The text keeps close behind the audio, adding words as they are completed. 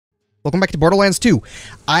Welcome back to Borderlands 2.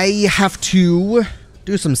 I have to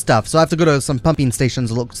do some stuff, so I have to go to some pumping stations,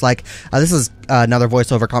 it looks like. This is another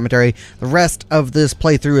voiceover commentary. The rest of this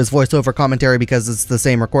playthrough is voiceover commentary because it's the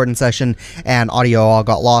same recording session and audio all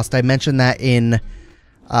got lost. I mentioned that in,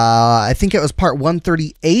 I think it was part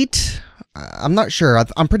 138. I'm not sure.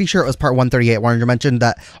 I'm pretty sure it was part 138 where I mentioned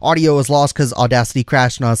that audio was lost because Audacity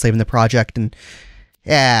crashed and I was saving the project, and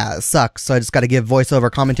yeah, it sucks. So I just got to give voiceover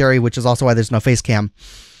commentary, which is also why there's no face cam.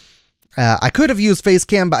 I could have used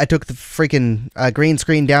facecam, but I took the freaking green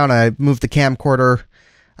screen down. I moved the camcorder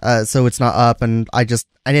so it's not up, and I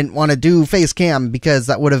didn't want to do facecam because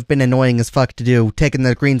that would have been annoying as fuck to do. Taking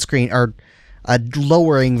the green screen, or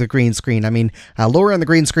lowering the green screen. I mean, lowering the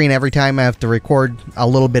green screen every time I have to record a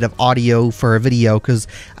little bit of audio for a video, because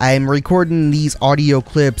I'm recording these audio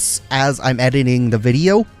clips as I'm editing the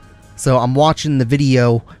video. So I'm watching the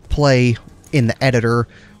video play in the editor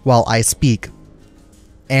while I speak.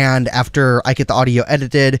 And after I get the audio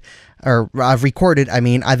edited, or recorded, I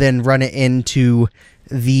mean, I then run it into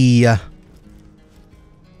the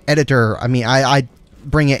editor. I mean, I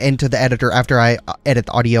bring it into the editor after I edit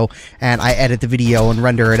the audio, and I edit the video and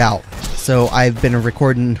render it out. So I've been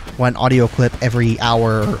recording one audio clip every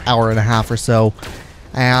hour or hour and a half or so.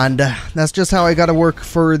 And that's just how I gotta work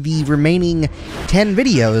for the remaining 10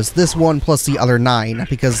 videos. This one plus the other 9,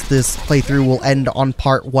 because this playthrough will end on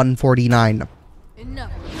part 149.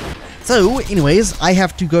 Enough. So, anyways, I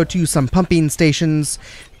have to go to some pumping stations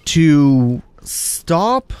to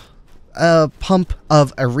stop a pump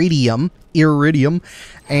of iridium,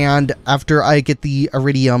 and after I get the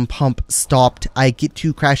iridium pump stopped, I get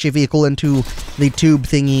to crash a vehicle into the tube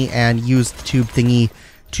thingy and use the tube thingy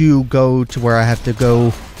to go to where I have to go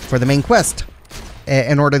for the main quest,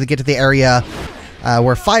 in order to get to the area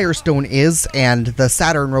where Firestone is and the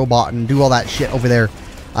Saturn robot and do all that shit over there.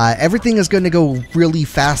 Everything is going to go really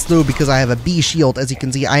fast though, because I have a B shield. As you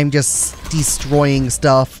can see, I'm just destroying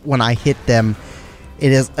stuff when I hit them.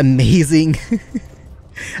 It is amazing.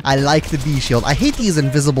 I like the B shield. I hate these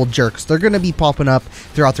invisible jerks. They're going to be popping up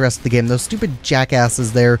throughout the rest of the game. Those stupid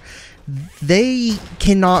jackasses there. They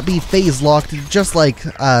cannot be phase locked, just like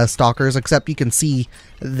stalkers, except you can see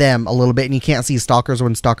them a little bit, and you can't see stalkers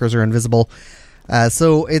when stalkers are invisible.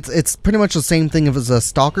 So it's pretty much the same thing as a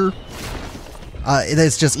stalker.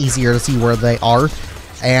 It's just easier to see where they are,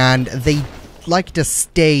 and they like to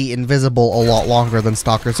stay invisible a lot longer than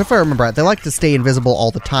stalkers. If I remember right, they like to stay invisible all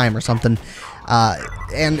the time or something,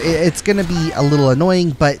 and it's going to be a little annoying,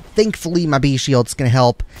 but thankfully my B shield's going to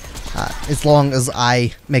help, as long as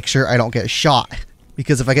I make sure I don't get shot,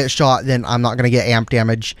 because if I get shot, then I'm not going to get amp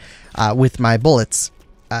damage with my bullets.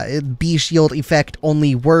 B shield effect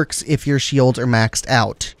only works if your shields are maxed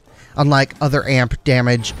out. Unlike other amp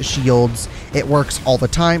damage shields, it works all the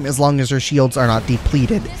time as long as your shields are not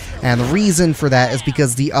depleted. And the reason for that is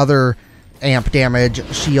because the other amp damage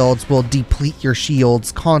shields will deplete your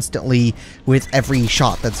shields constantly with every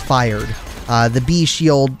shot that's fired. The B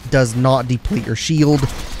shield does not deplete your shield.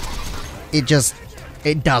 It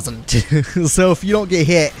doesn't. So if you don't get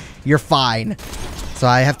hit, you're fine. So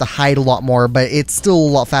I have to hide a lot more, but it's still a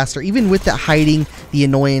lot faster. Even with that hiding, the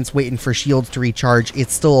annoyance waiting for shields to recharge,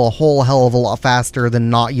 it's still a whole hell of a lot faster than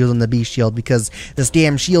not using the B shield, because this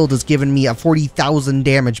damn shield is giving me a 40,000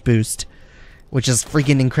 damage boost, which is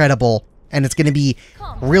freaking incredible. And it's going to be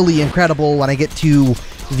really incredible when I get to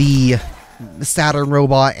the Saturn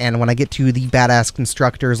robot and when I get to the badass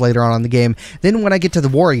constructors later on in the game. Then when I get to the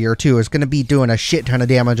warrior too, it's going to be doing a shit ton of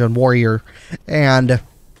damage on warrior, and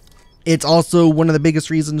it's also one of the biggest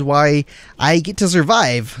reasons why I get to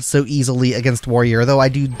survive so easily against warrior, though I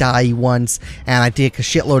do die once, and I take a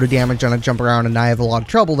shitload of damage and I jump around and I have a lot of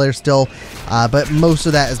trouble there still, but most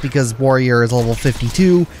of that is because warrior is level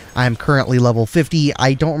 52, I'm currently level 50,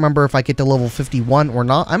 I don't remember if I get to level 51 or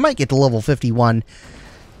not, I might get to level 51,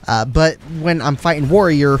 but when I'm fighting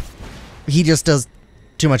warrior, he just does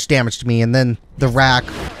too much damage to me, and then the rack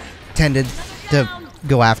tended to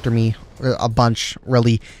go after me a bunch,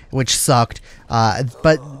 really, which sucked.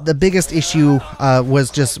 But the biggest issue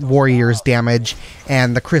was just warrior's damage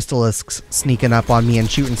and the crystalisks sneaking up on me and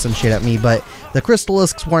shooting some shit at me. But the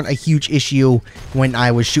crystalisks weren't a huge issue when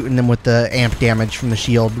I was shooting them with the amp damage from the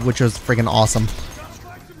shield, which was friggin' awesome.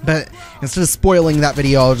 But instead of spoiling that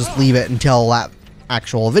video, I'll just leave it until that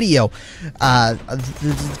actual video.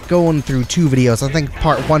 Going through 2 videos. I think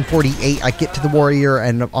part 148 I get to the warrior,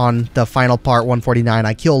 and on the final part 149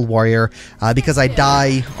 I killed warrior, because I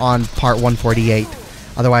die on part 148.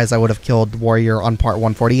 Otherwise I would have killed warrior on part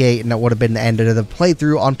 148 and it would have been the end of the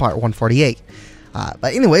playthrough on part 148.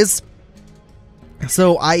 But anyways,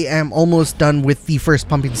 So I am almost done with the first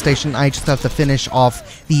pumping station. I just have to finish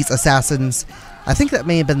off these assassins. I think that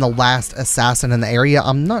may have been the last assassin in the area.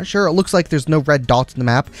 I'm not sure. It looks like there's no red dots on the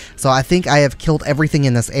map. So I think I have killed everything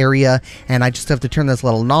in this area. And I just have to turn this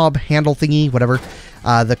little knob, handle thingy, whatever.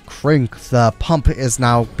 The crank, the pump is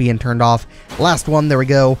now being turned off. Last one, there we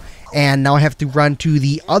go. And now I have to run to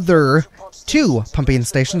the other 2 pumping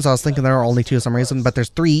stations. I was thinking there are only 2 for some reason, but there's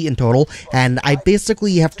 3 in total. And I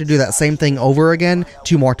basically have to do that same thing over again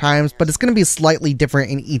 2 more times, but it's going to be slightly different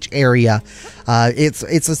in each area. It's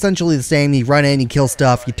essentially the same. You run in, you kill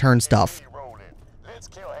stuff, you turn stuff.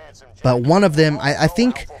 But one of them, I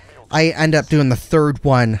think I end up doing the 3rd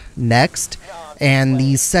one next, and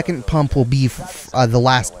the 2nd pump will be the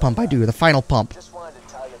last pump I do, the final pump.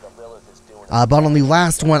 But on the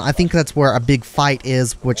last one, I think that's where a big fight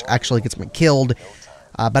is, which actually gets me killed.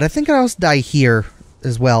 But I think I also die here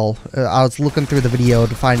as well. I was looking through the video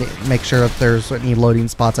to make sure if there's any loading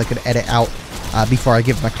spots I could edit out before I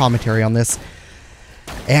give my commentary on this.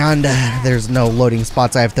 And there's no loading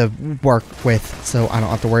spots I have to work with, so I don't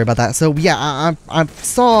have to worry about that. So yeah, I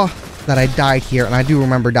saw that I died here, and I do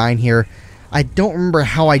remember dying here. I don't remember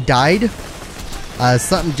how I died.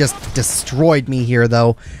 Something just destroyed me here,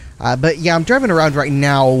 though. But yeah, I'm driving around right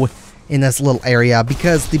now in this little area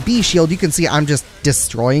because the B shield, you can see I'm just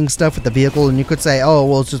destroying stuff with the vehicle, and you could say, oh,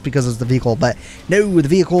 well, it's just because it's the vehicle, but no, the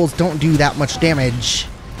vehicles don't do that much damage.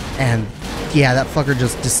 And yeah, that fucker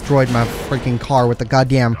just destroyed my freaking car with the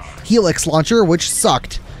goddamn Helix launcher, which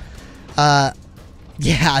sucked. Yeah,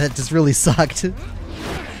 that just really sucked.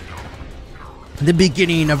 The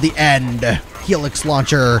beginning of the end. Helix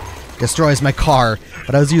launcher destroys my car.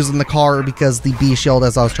 But I was using the car because the B shield,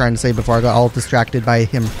 as I was trying to say before, I got all distracted by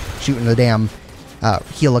him shooting the damn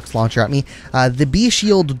Helix launcher at me. The B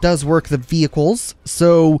shield does work the vehicles,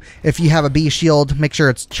 so if you have a B shield, make sure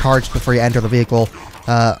it's charged before you enter the vehicle.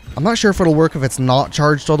 I'm not sure if it'll work if it's not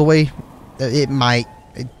charged all the way. It might,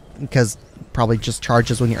 because probably just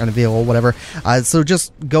charges when you're in a vehicle, whatever. So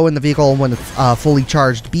just go in the vehicle when it's fully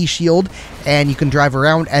charged B shield, and you can drive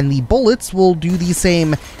around, and the bullets will do the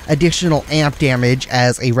same additional amp damage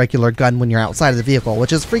as a regular gun when you're outside of the vehicle,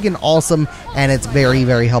 which is freaking awesome, and it's very,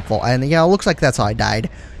 very helpful. And yeah, it looks like that's how I died.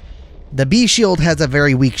 The B shield has a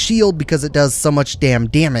very weak shield because it does so much damn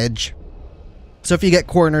damage. So if you get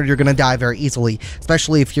cornered, you're going to die very easily,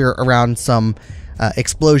 especially if you're around some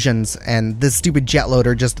explosions, and this stupid jet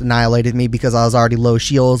loader just annihilated me because I was already low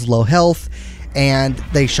shields, low health, and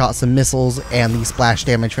they shot some missiles, and the splash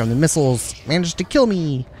damage from the missiles managed to kill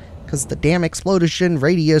me because the damn explosion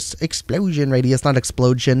radius, not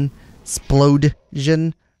explosion,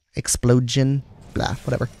 explosion, blah,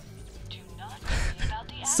 whatever.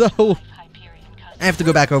 So I have to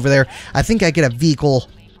go back over there. I think I get a vehicle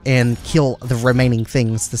and kill the remaining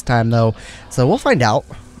things this time, though, so we'll find out.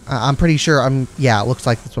 I'm pretty sure yeah, it looks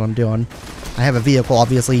like that's what I'm doing. I have a vehicle,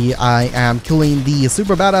 obviously. I am killing the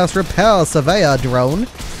super badass repair surveyor drone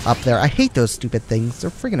up there. I hate those stupid things. They're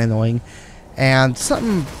freaking annoying. And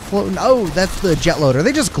something floating. Oh, that's the jet loader.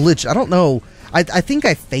 They just glitched. I don't know. I think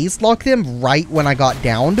I phase locked them right when I got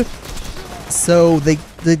downed. So they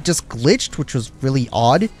just glitched, which was really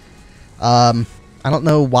odd. I don't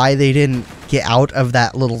know why they didn't get out of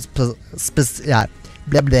that little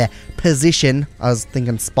position. I was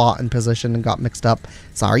thinking spot and position and got mixed up.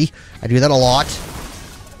 Sorry. I do that a lot.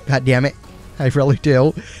 God damn it. I really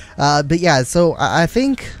do. But yeah, so I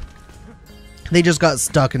think they just got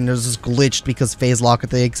stuck and it was just glitched because phase lock at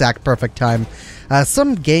the exact perfect time.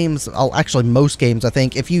 Some games, actually most games, I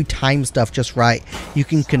think, if you time stuff just right, you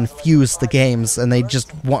can confuse the games and they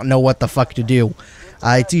just won't know what the fuck to do.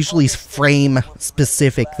 It's usually frame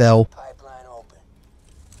specific, though.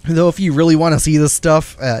 Though if you really want to see this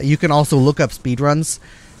stuff, you can also look up speedruns.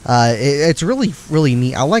 It's really, really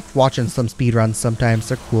neat. I like watching some speedruns sometimes.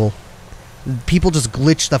 They're cool. People just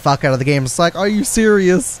glitch the fuck out of the game. It's like, are you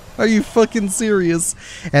serious? Are you fucking serious?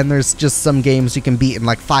 And there's just some games you can beat in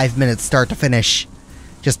like 5 minutes start to finish.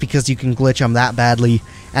 Just because you can glitch them that badly.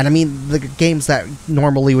 And I mean, the games that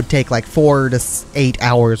normally would take like 4 to 8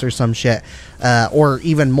 hours or some shit. Or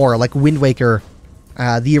even more, like Wind Waker.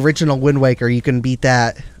 The original Wind Waker, you can beat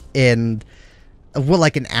that in, well,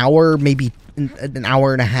 like an hour, maybe an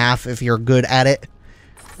hour and a half if you're good at it.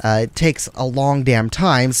 It takes a long damn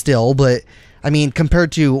time still, but I mean,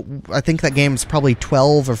 compared to, I think that game's probably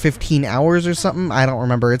 12 or 15 hours or something. I don't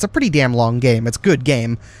remember. It's a pretty damn long game. It's a good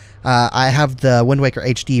game. I have the Wind Waker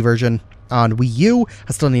HD version on Wii U.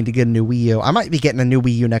 I still need to get a new Wii U. I might be getting a new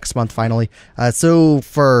Wii U next month, finally. So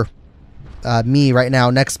for me right now,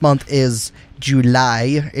 next month is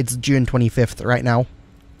July. It's June 25th right now.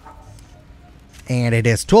 And it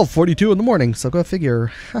is 12:42 in the morning, so go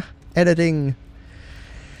figure. Editing.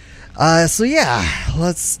 So yeah,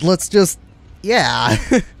 let's just, yeah.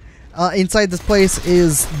 Inside this place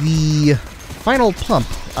is the final pump.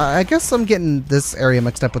 I guess I'm getting this area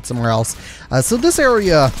mixed up with somewhere else. So this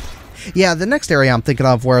area, yeah, the next area I'm thinking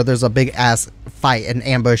of where there's a big ass fight and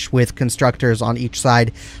ambush with constructors on each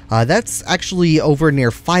side, that's actually over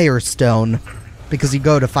near Firestone, because you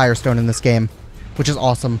go to Firestone in this game, which is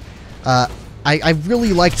awesome. I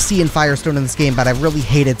really liked seeing Firestone in this game, but I really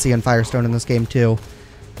hated seeing Firestone in this game too.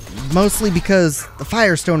 Mostly because the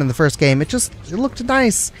Firestone in the first game, it looked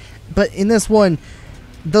nice. But in this one,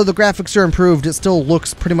 though the graphics are improved, it still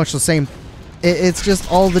looks pretty much the same. It's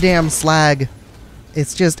just all the damn slag.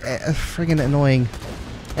 It's just friggin' annoying.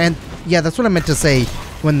 And yeah, that's what I meant to say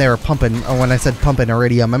when they were pumping, or when I said pumping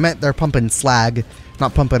iridium. I meant they're pumping slag,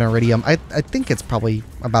 not pumping iridium. I think it's probably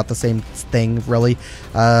about the same thing, really.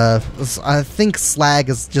 I think slag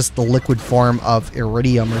is just the liquid form of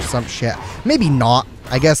iridium or some shit. Maybe not.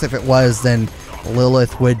 I guess if it was, then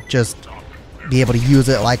Lilith would just be able to use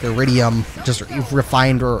it like iridium, just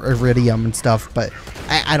refined iridium and stuff, but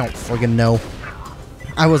I don't friggin' know.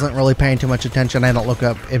 I wasn't really paying too much attention. I don't look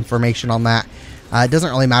up information on that. It doesn't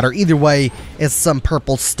really matter. Either way, it's some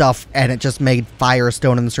purple stuff, and it just made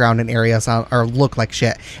Firestone in the surrounding area sound or look like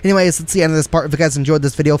shit. Anyways, that's the end of this part. If you guys enjoyed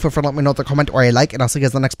this video, feel free to let me know with a comment or a like, and I'll see you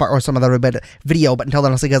guys in the next part or some other video. But until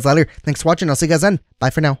then, I'll see you guys later. Thanks for watching. I'll see you guys then. Bye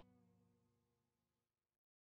for now.